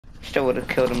Still would have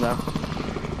killed him though.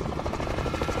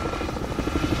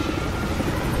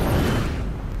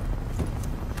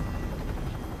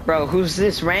 Bro, who's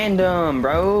this random,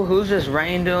 bro? Who's this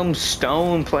random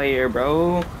stone player,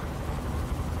 bro?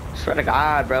 Swear to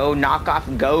God, bro. Knock off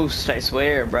Ghost, I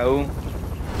swear, bro.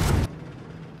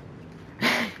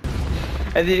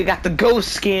 And then you got the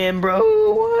Ghost skin, bro.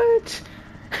 What?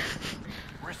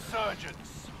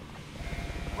 Resurgence.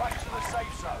 Right to the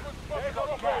safe zone. They've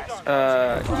got gas.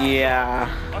 Yeah.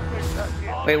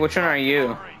 Wait, which one are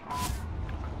you?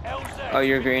 Oh,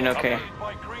 you're green, okay.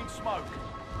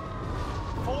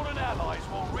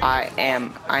 I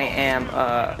am,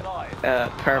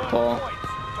 purple.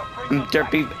 I'm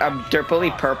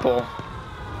derpily purple.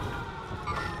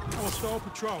 Hostile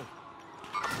patrol.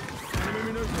 Enemy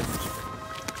maneuvers.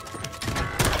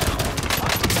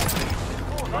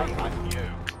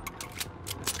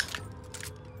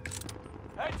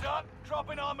 Heads up,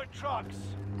 dropping armored trucks.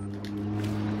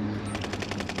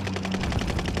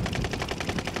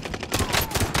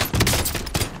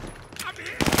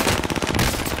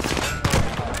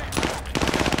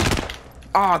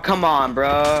 Oh, come on,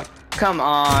 bro. Come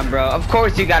on, bro. Of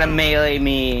course you gotta melee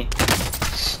me.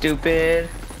 Stupid.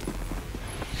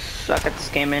 Suck at this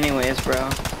game anyways, bro.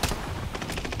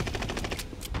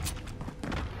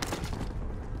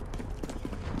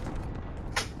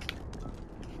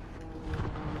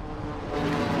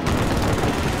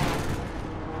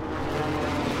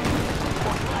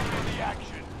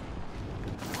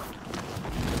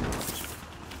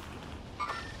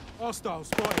 Hostile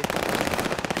spotted.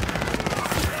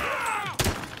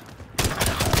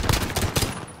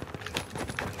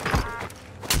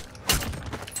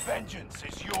 Vengeance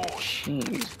is yours.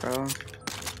 Jeez, bro.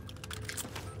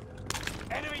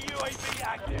 Enemy UAV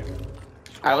active.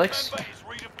 Alex? Member is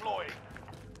redeploying.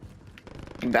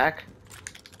 You back?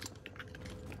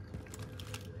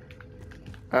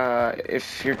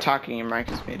 If you're talking, your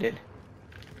mic is muted.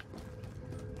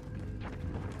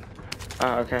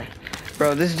 Oh, okay.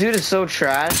 Bro, this dude is so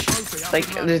trash. Like,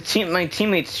 my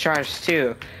teammate's trash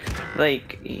too.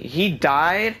 Like, he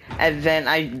died, and then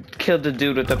I killed the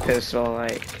dude with the pistol.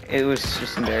 Like, it was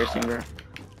just embarrassing, bro.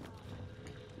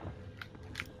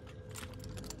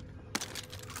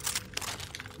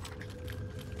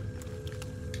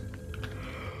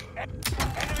 Enemy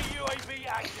UAV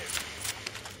active.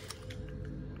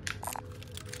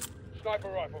 Sniper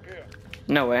rifle here.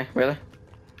 No way, really?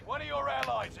 One of your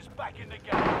allies is back in the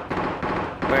game.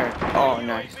 Where? Oh, UAV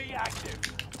nice. active.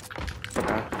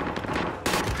 Okay.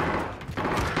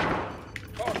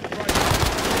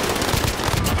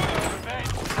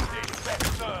 Revenge is best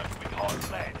served with hot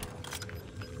lead.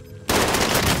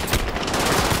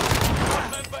 One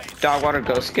member is Dogwater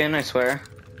ghost skin, I swear.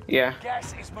 Yeah.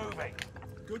 gas is moving.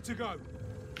 Good to go.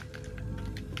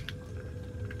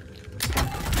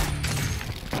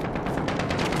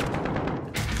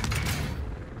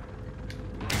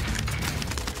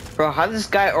 Bro, how does this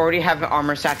guy already have an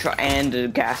armor satchel and a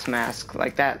gas mask?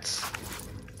 Like, it's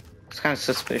kind of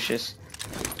suspicious.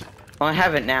 Well, I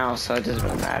have it now, so it doesn't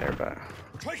really matter, but...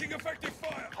 Taking effective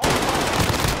fire.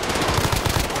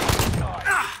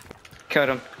 Killed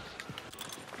him.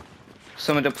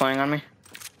 Someone deploying on me.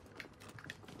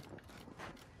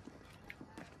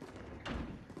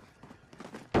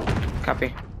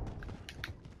 Copy.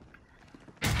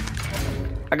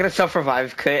 I got a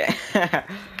self-revive kit.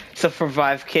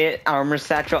 Self-revive kit, armor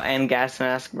satchel, and gas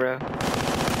mask, bro.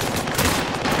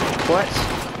 What?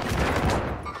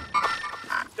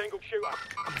 Single shooter.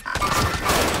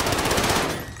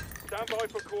 Stand by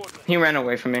for coordinates. He ran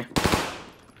away from me.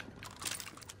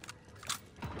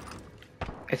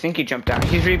 I think he jumped out.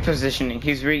 He's repositioning.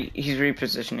 He's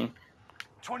repositioning.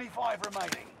 25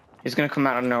 remaining. He's gonna come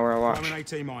out of nowhere. Watch. I'm an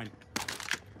AT mine.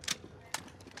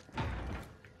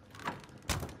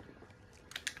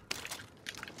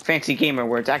 Fancy gamer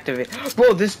words. Activate.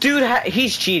 Bro, this dude,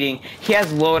 he's cheating. He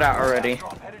has loadout already.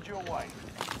 Drop headed your way.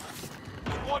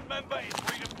 Squad member is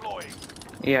redeploying.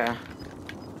 Yeah.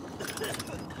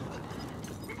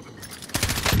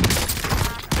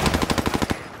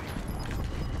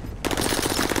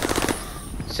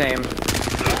 Same.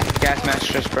 Gas mask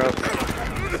just broke.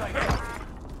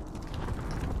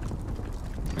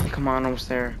 Come on, almost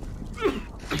there.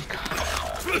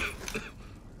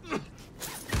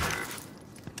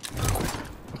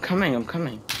 I'm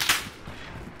coming.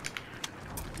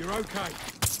 You're okay.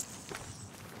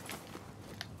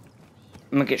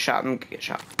 I'm gonna get shot.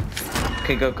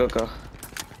 Okay, go.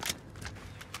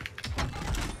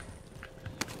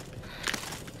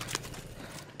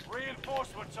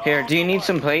 Reinforcements are Here, on do you the need way.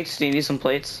 some plates? Do you need some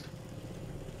plates?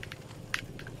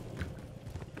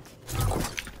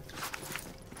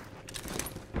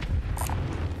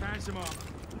 some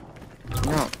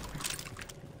armor. No.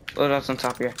 Loadout's on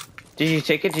top here. Did you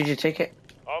take it? Did you take it?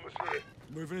 Armor's here.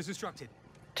 Moving as instructed.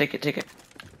 Take it, take it.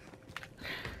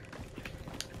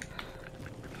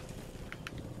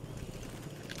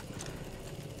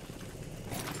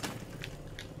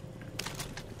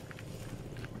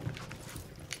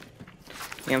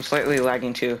 Yeah, I'm slightly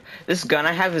lagging too. This gun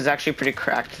I have is actually pretty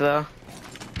cracked though.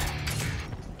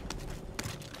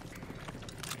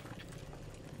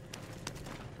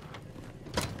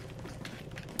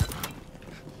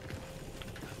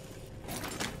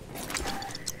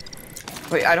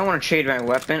 Wait, I don't want to trade my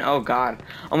weapon. Oh god.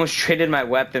 Almost traded my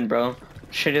weapon, bro.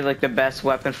 Traded like the best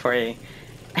weapon for a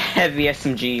heavy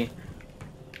SMG.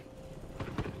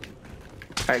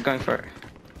 Alright, going for it.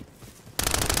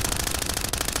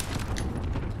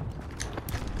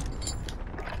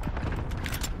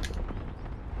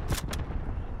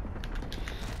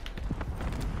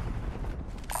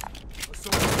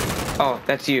 Oh,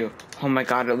 that's you. Oh my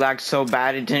god, it lagged so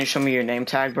bad. It didn't show me your name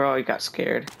tag, bro. I got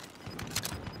scared.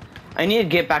 I need to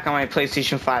get back on my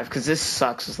PlayStation 5 because this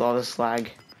sucks with all this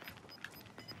lag.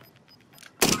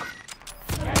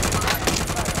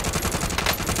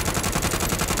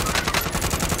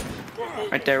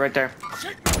 Right there, right there.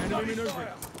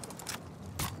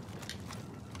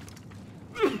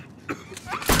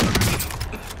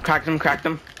 Cracked him, cracked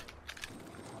him.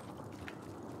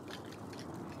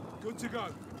 Good to go.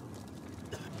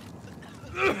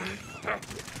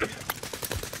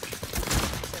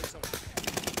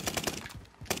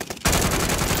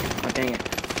 Oh, dang it.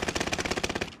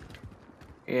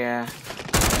 Yeah.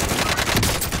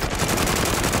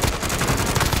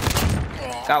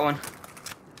 Got one.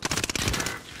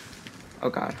 Oh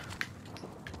god.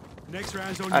 Next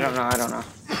round's on I don't know, I don't know.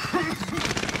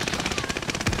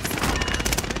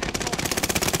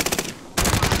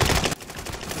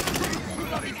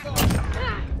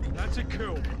 That's a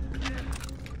kill.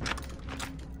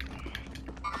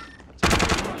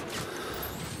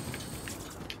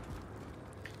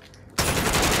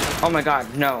 Oh my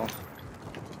god, no.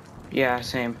 Yeah,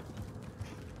 same.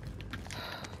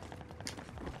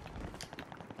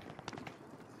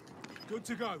 Good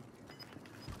to go.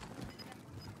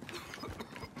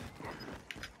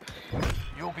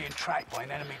 You're being tracked by an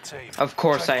enemy team. Of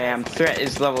course I am. Threat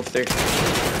is level 3.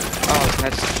 Oh,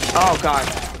 that's... Oh god.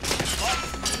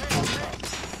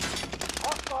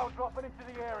 Hostile dropping into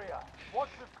the area. Watch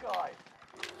the skies.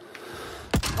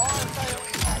 Fire sale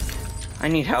is active. I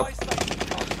need help. Fire station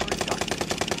shots are inducted.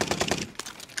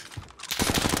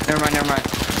 Never mind, never mind.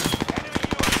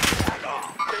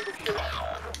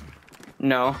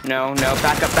 No, no, no.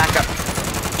 Back up, back up.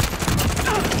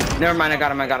 Never mind, I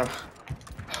got him, I got him.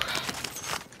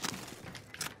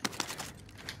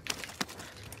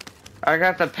 I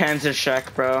got the Panzer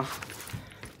Shack, bro.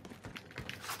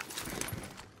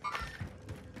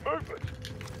 Movement.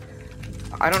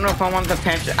 I don't know if I want the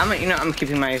Panzer. I'm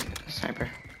keeping my sniper.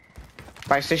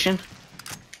 Fire station?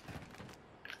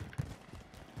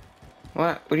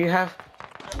 What? What do you have?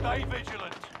 Stay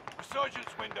vigilant.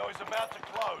 Resurgence window is about to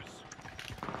close.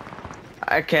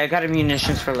 Okay, I got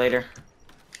munitions for later.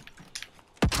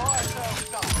 Fire sales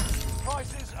done.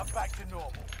 Prices are back to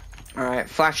normal. Alright,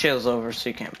 flash sale's over, so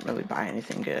you can't really buy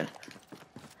anything good.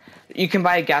 You can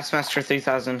buy a gas mask for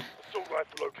 3,000. Assault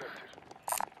rifle located.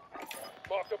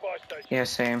 Mark the buy station. Yeah,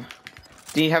 same.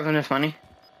 Do you have enough money?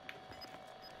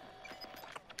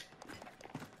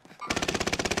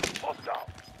 Hostile.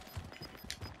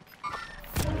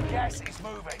 Gas is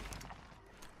moving.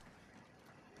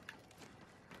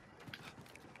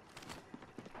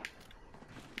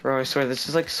 Bro, I swear, this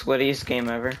is like sweatiest game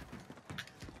ever.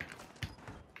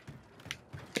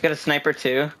 You got a sniper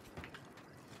too?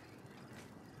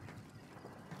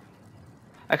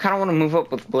 I kind of want to move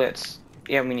up with Blitz.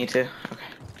 Yeah, we need to. Okay.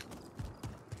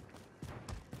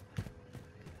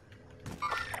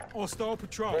 Hostile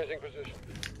patrol. Raising position.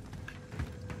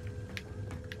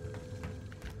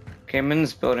 Okay, I'm in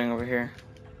this building over here.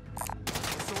 Assault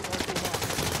rifle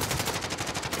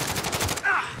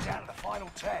marked. Down to the final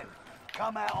 10.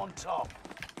 Come out on top.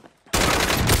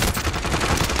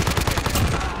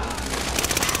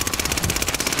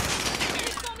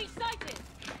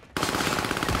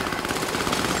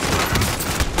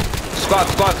 Squad,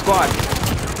 squad, squad!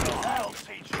 That'll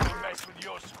teach you to mess with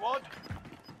your squad.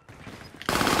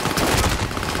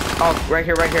 Oh, right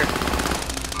here, right here.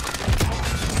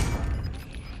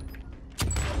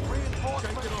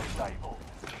 Reinforcements are stable.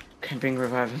 Okay, I'm being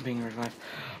revived, I'm being revived.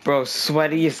 Bro,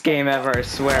 sweatiest game ever, I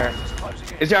swear.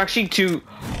 Is there actually two?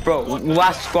 Bro,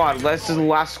 last squad. This is the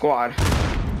last squad.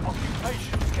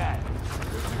 Occupation scan.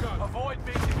 Avoid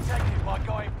being detected by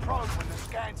going prone when the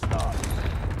scan starts.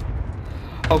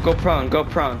 Oh, go prone, go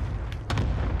prone.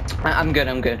 I'm good,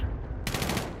 I'm good.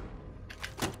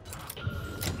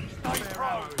 Stay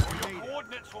prone. Your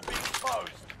coordinates will be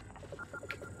exposed.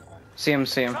 See him.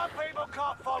 Some people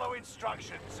can't follow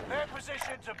instructions. Their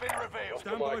positions have been revealed.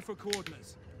 Stand by for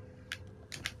coordinates.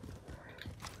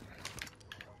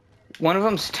 One of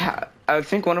them's I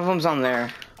think one of them's on there.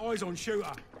 Eyes on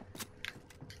shooter.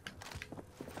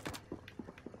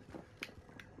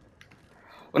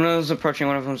 One of them's approaching,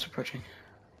 one of them's approaching.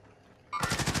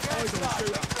 Eyes on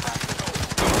shooter.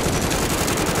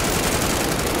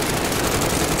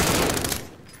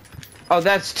 Oh,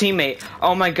 that's teammate.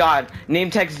 Oh my god. Name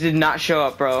text did not show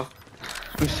up, bro.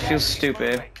 I feel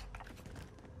stupid.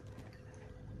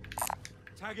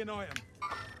 Tagging item.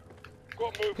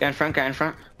 Got movement. Guy in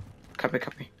front.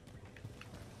 Copy.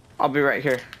 I'll be right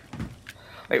here.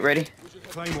 Wait, ready?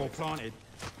 Claymore planted.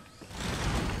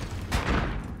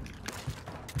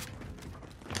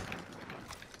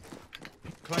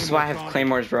 This is why I have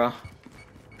claymores, bro.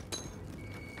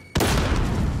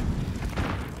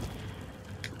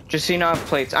 Just so you know, I have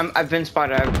plates. I've been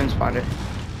spotted.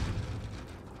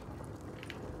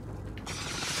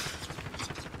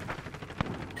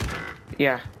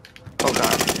 Yeah. Oh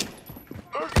god.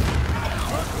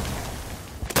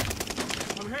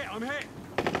 I'm hit.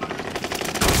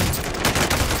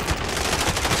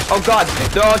 Oh god.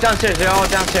 They're all downstairs.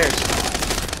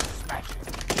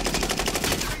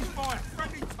 Fire.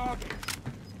 Friendly target.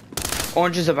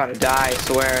 Orange is about to die, I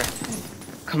swear.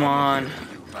 Come on.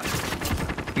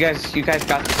 You guys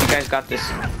got this.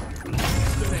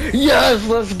 Yes,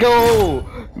 let's go!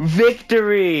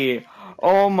 Victory!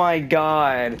 Oh my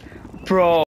god. Bro.